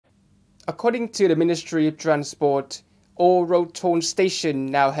According to the Ministry of Transport, all road toll stations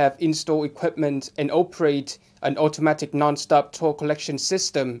now have installed equipment and operate an automatic non-stop toll collection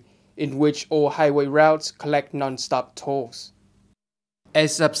system in which all highway routes collect non-stop tolls.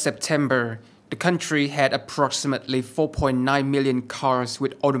 As of September, the country had approximately 4.9 million cars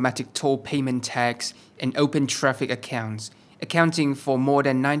with automatic toll payment tags and open traffic accounts, accounting for more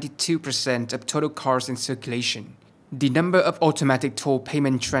than 92% of total cars in circulation. The number of automatic toll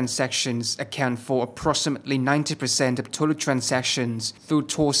payment transactions account for approximately 90% of total transactions through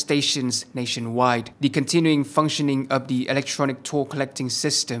toll stations nationwide. The continuing functioning of the electronic toll collecting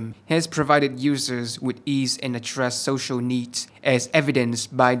system has provided users with ease and addressed social needs, as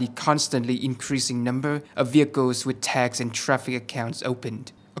evidenced by the constantly increasing number of vehicles with tags and traffic accounts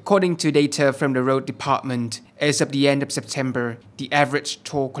opened. According to data from the Road Department, as of the end of September, the average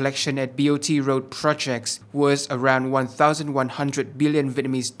toll collection at BOT road projects was around 1,100 billion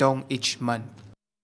Vietnamese dong each month.